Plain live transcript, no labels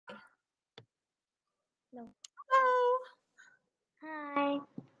Hello. Hello. Hi,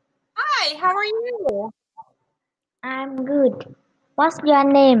 Hi, how are you? I'm good. What's your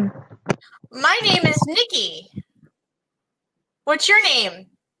name? My name is Nikki. What's your name?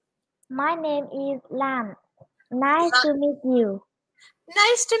 My name is Lan. Nice to meet you.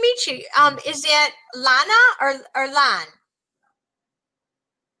 Nice to meet you. Is it Lana or Lan?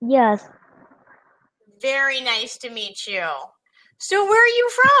 Yes, Very nice to meet you. So where are you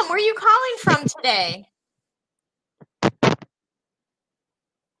from? Where are you calling from today?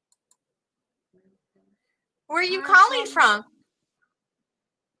 Where are you calling from?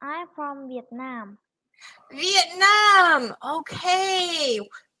 I'm from Vietnam. Vietnam. Okay.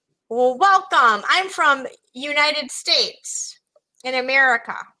 Well, welcome. I'm from United States in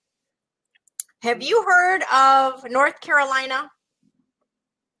America. Have you heard of North Carolina?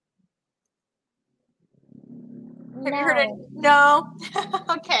 Have you heard of no?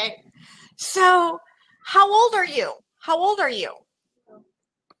 Okay. So, how old are you? How old are you?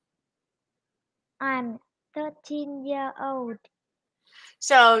 I'm 13 years old.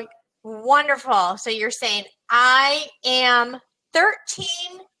 So, wonderful. So, you're saying, I am 13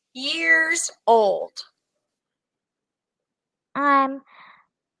 years old. I'm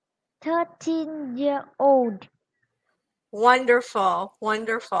 13 years old. Wonderful.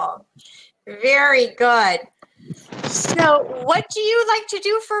 Wonderful. Very good. So, what do you like to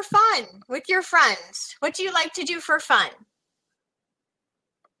do for fun with your friends? What do you like to do for fun?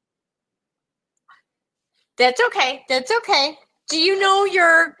 That's okay. That's okay. Do you know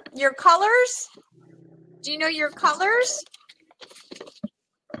your colors? Do you know your colors?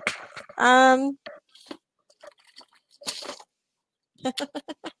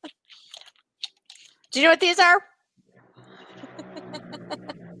 Do you know what these are?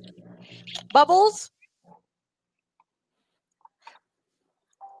 Bubbles?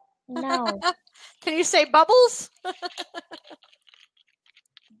 No, Can you say bubbles?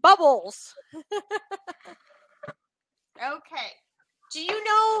 Bubbles. Okay. Do you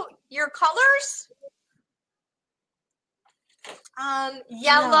know your colors?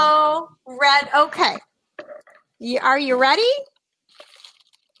 Yellow, red. Okay. Are you ready?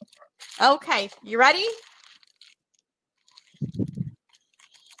 Okay. You ready?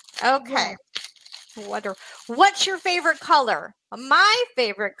 Okay. yes. What's your favorite color? My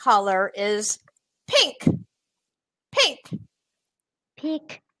favorite color is pink. Pink.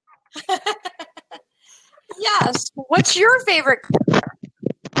 Pig. Yes. What's your favorite color?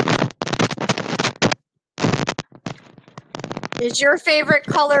 Is your favorite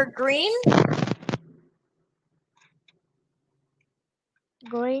color green?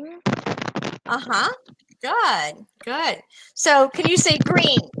 Green. Uh-huh. Good. Good. So can you say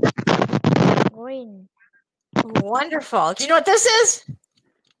green? Green. Wonderful. Do you know what this is?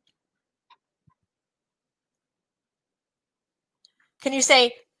 Can you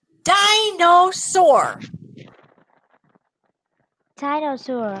say dinosaur?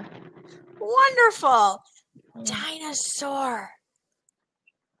 Dinosaur. Wonderful. Dinosaur.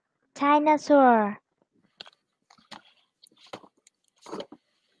 Dinosaur.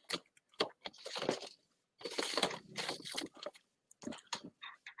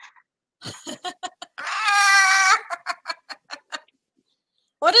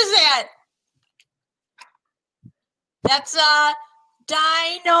 What is that? That's a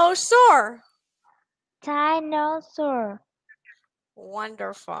dinosaur. Dinosaur.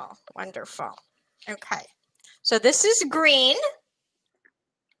 Wonderful. Wonderful. Okay. So this is green.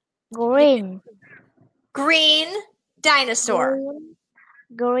 Green. Green dinosaur.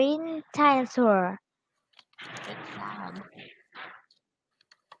 Green dinosaur. Good job.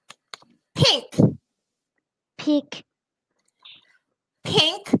 Pink. Pig.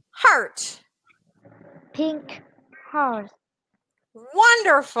 Pink heart. Pink horse.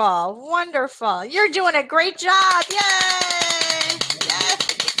 Wonderful. Wonderful. You're doing a great job. Yay. Yay.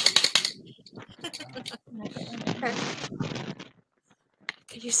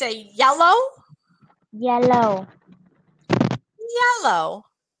 Can you say yellow? Yellow. Yellow.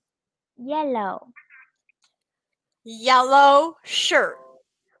 Yellow. Yellow shirt.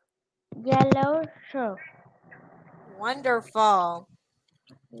 Yellow shirt. Wonderful.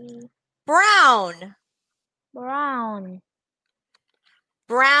 Brown. Brown.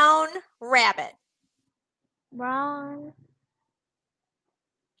 Brown rabbit. Brown.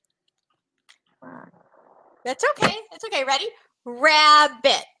 That's okay. That's okay. Ready?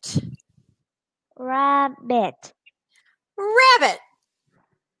 Rabbit. Rabbit. Rabbit.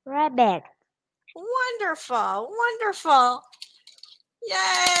 Rabbit. Wonderful. Wonderful.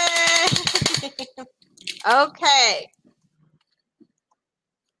 Yay. Okay.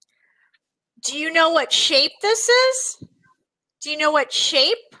 Do you know what shape this is? Do you know what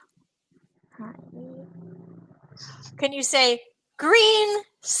shape? Can you say green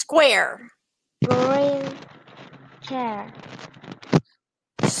square? Green chair.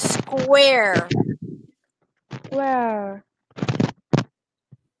 Square. Square.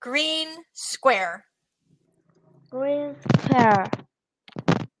 Green square. Green square.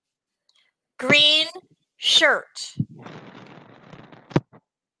 Green shirt.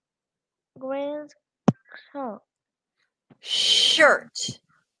 Green shirt. Shirt.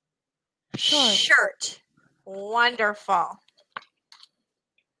 Shirt. Shirt. Wonderful.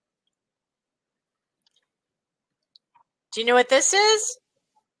 Do you know what this is?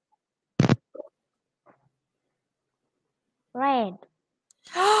 Red.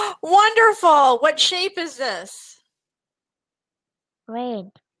 Wonderful. What shape is this?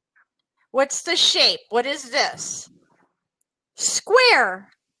 Red. What's the shape? What is this? Square.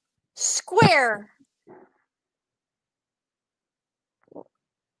 Square.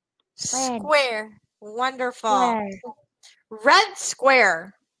 Square. Wonderful. Square. Red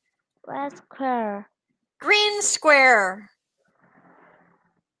square. Red square. Green square.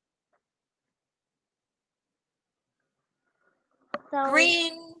 So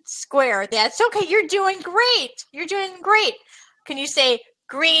Green square. That's okay. You're doing great. You're doing great. Can you say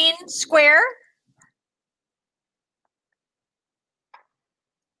green square?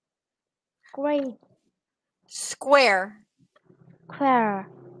 green Square. square.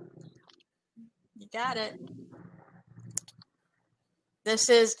 You got it. This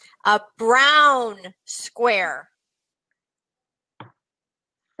is a brown square.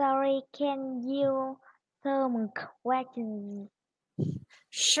 Sorry, can you some questions?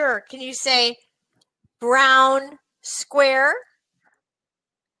 Sure. Can you say brown square?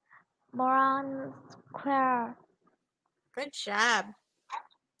 Brown square. Good job.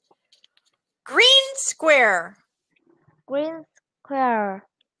 Green square. Green square.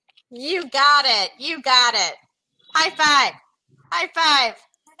 You got it. You got it. High five. High five.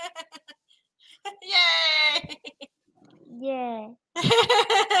 Yay. Yeah.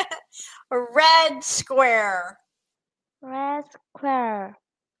 Red square. Red square.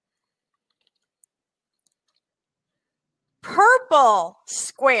 Purple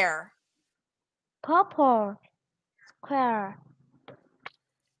square. Purple square.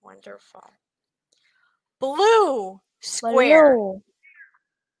 Wonderful. Blue square. Blue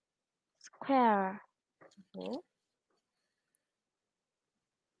square. Mhm.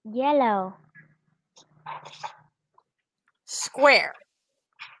 Yellow Square.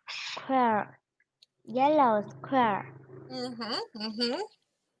 square. Yellow square.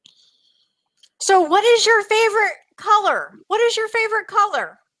 So what is your favorite color? What is your favorite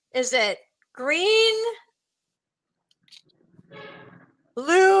color? Is it green?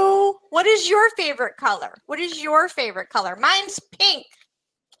 Blue? What is your favorite color? What is your favorite color? Mine's pink.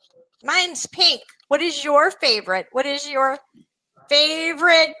 Mine's pink. What is your favorite? What is your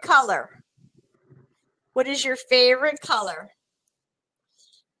favorite color? What is your favorite color?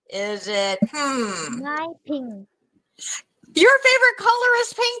 Is it, My pink. Your favorite color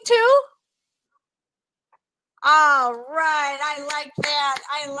is pink too? All right. I like that.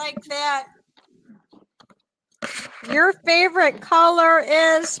 I like that. Your favorite color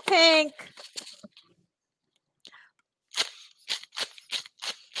is pink.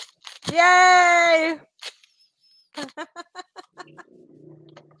 Yay!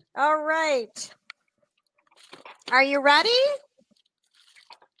 All right. Are you ready?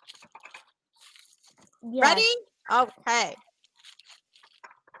 Yes. Ready? Okay.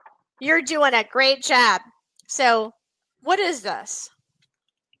 You're doing a great job. So, what is this?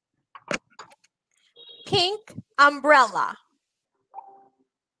 Pink umbrella.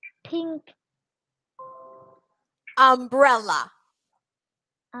 Pink Umbrella.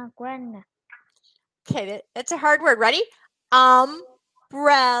 umbrella. Okay, that's a hard word. Ready? Umbrella.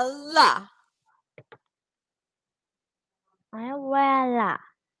 Umbrella.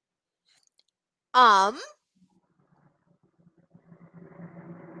 Um.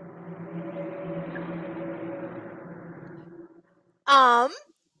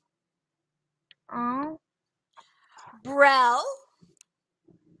 Brell.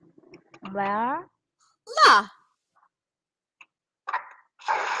 Where? La.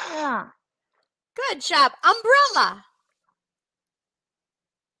 Yeah. Good job. Umbrella.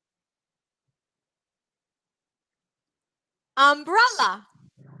 Umbrella.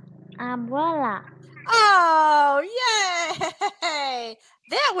 Umbrella. Oh, yay!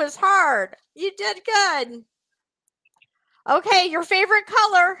 That was hard. You did good. Okay, your favorite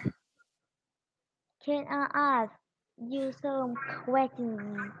color? Can I ask you some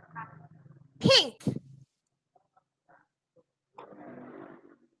questions? Pink.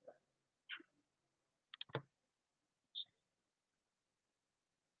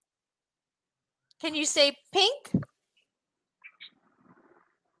 Can you say pink?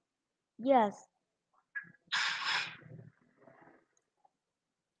 Yes.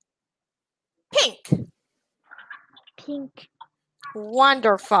 Pink. Pink.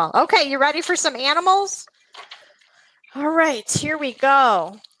 Wonderful. Okay, you ready for some animals? All right, here we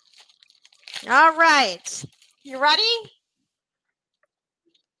go. All right. You ready?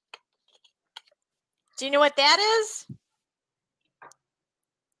 Do you know what that is?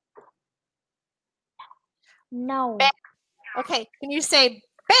 No. Bat. Okay, can you say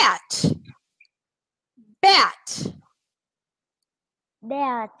bat? Bat.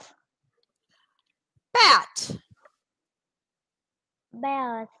 Bat. Bat.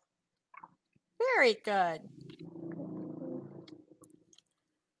 Bat. Very good.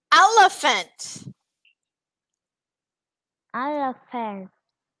 Elephant. Elephant.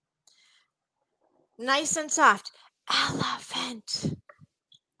 Nice and soft. Elephant.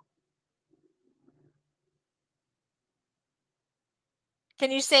 Can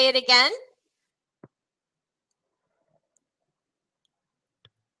you say it again?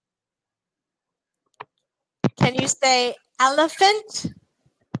 Can you say elephant?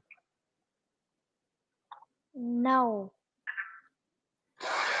 No.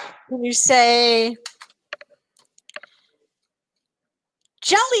 Can you say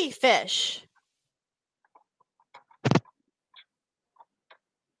jellyfish?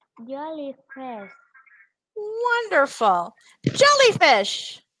 Jellyfish. Wonderful.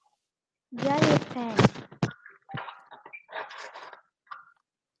 Jellyfish. Jellyfish.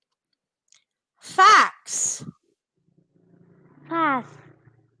 Fox. Fox.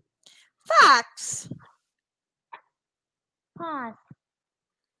 Fox. Fox.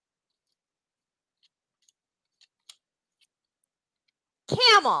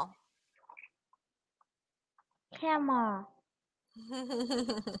 Camel. Camel.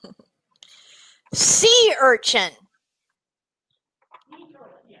 Sea urchin.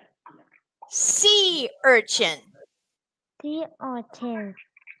 Sea urchin. Sea urchin.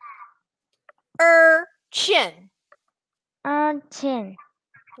 Urchin. Urchin.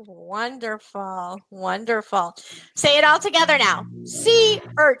 Wonderful. Wonderful. Say it all together now. Sea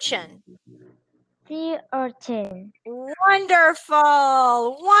urchin. Sea urchin.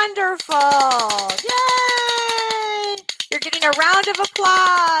 Wonderful. Wonderful. Yay! You're getting a round of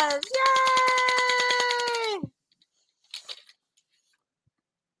applause. Yay!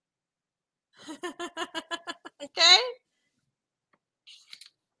 Okay.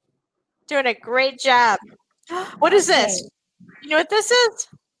 Doing a great job. What is this? You know what this is?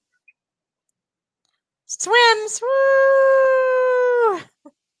 Swims. Woo!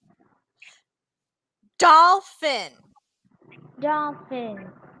 Dolphin.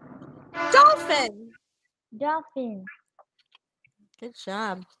 Dolphin. Dolphin. Dolphin. Good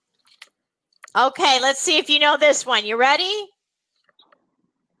job. Okay, let's see if you know this one. You ready?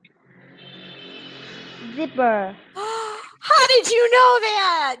 Zebra. How did you know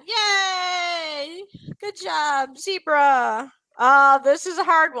that? Yay! Good job, zebra. Oh, this is a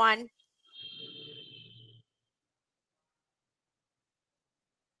hard one.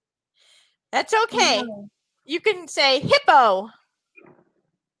 That's okay. No. You can say hippo.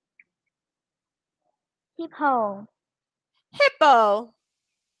 Hippo. Hippo.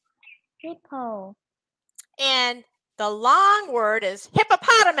 Hippo. And the long word is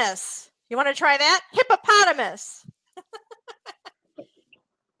hippopotamus. You want to try that? Hippopotamus.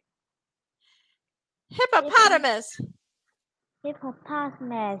 Hippopotamus.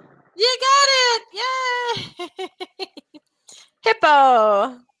 Hippopotamus. You got it. Yay.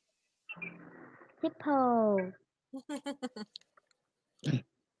 Hippo. Hippo.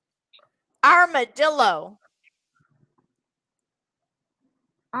 Armadillo.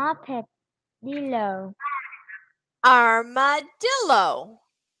 Armadillo. Armadillo.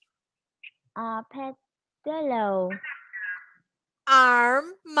 Armadillo.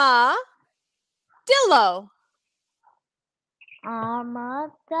 Armadillo.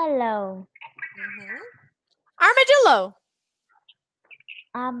 Armadillo. Armadillo.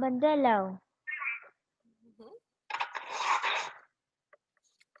 Armadillo.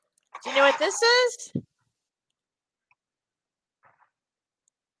 Do you know what this is?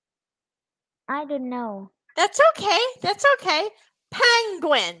 I don't know. That's okay. That's okay.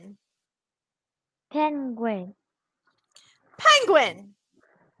 Penguin. Penguin. Penguin.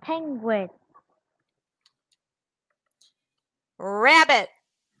 Penguin. Rabbit.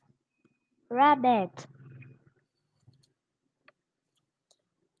 Rabbit.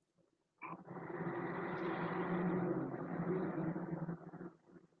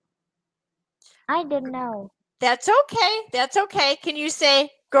 I don't know. That's okay. That's okay. Can you say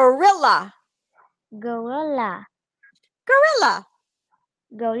gorilla? Gorilla. Gorilla.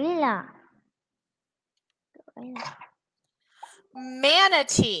 Gorilla.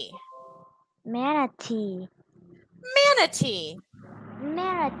 Manatee. Manatee. Manatee.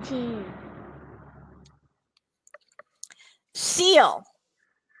 Manatee. Seal.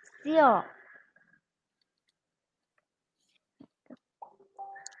 Seal.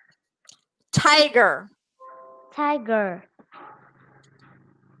 Tiger. Tiger.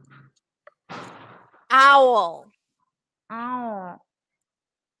 Owl. Owl.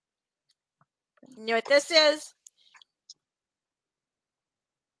 You know what this is?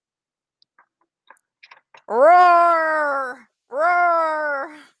 Roar.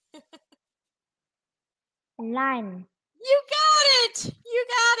 Roar. Lion. You got it. You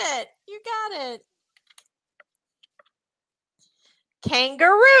got it. You got it.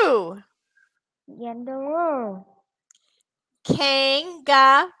 Kangaroo. Kangaroo.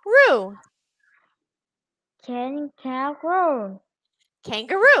 Kangaroo. Kangaroo.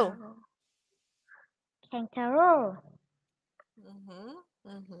 Kangaroo. Kangaroo.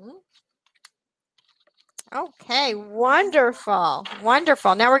 Okay, wonderful.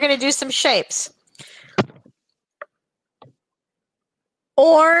 Wonderful. Now we're going to do some shapes.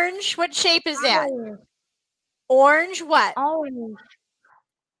 Orange. What shape is that? Orange what? Orange.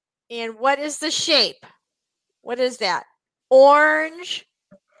 And what is the shape? What is that? Orange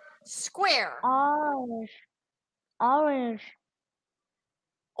square. Orange. Orange.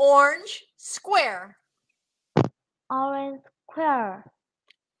 Orange square. Orange square.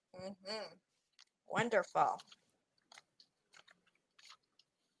 Wonderful.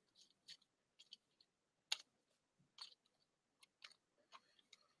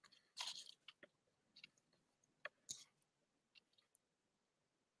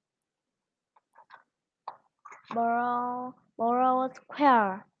 Borrow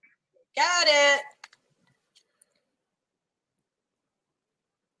square. Got it.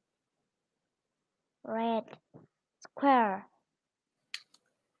 Red square.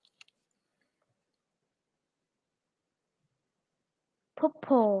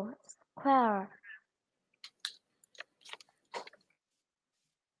 Purple square.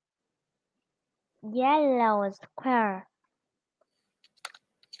 Yellow square.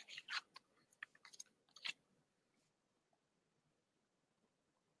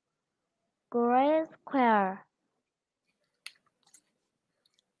 Gray square.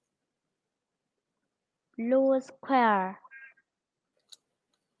 Blue square.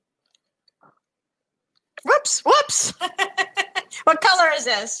 Whoops, whoops. What color is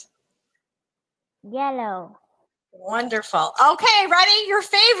this? Yellow. Wonderful. Okay, ready? Your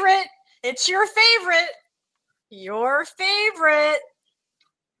favorite. It's your favorite. Your favorite.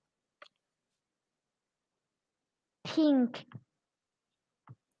 Pink.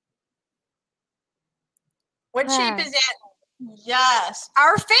 What shape Pear. is that? Yes.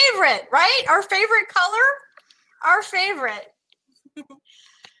 Our favorite, right? Our favorite color? Our favorite.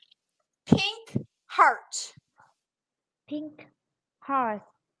 Pink heart. Pink heart.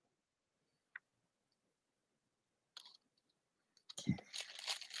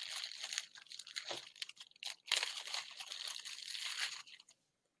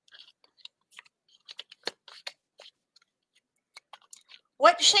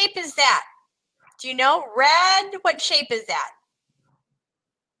 What shape is that? Do you know? Red, what shape is that?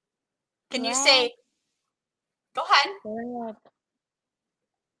 Can you say, go ahead. Red.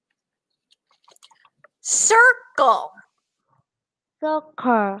 Circle.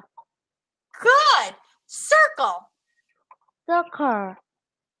 Circle. Good. Circle. Circle.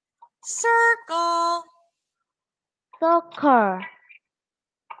 Circle. Circle.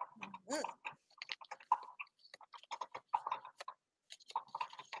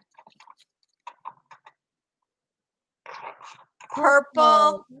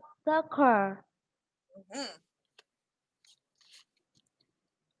 Purple. Circle.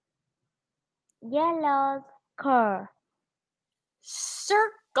 Yellow circle.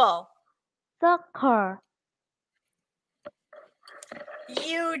 Circle. Circle.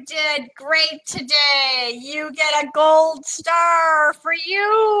 You did great today. You get a gold star for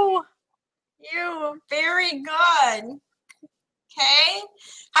you. You, very good. Okay.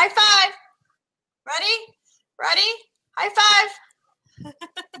 High five. Ready? Ready? High five.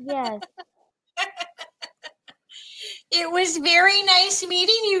 Yes. It was very nice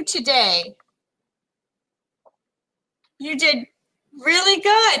meeting you today. You did really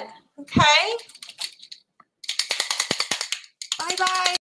good. Okay. Bye-bye.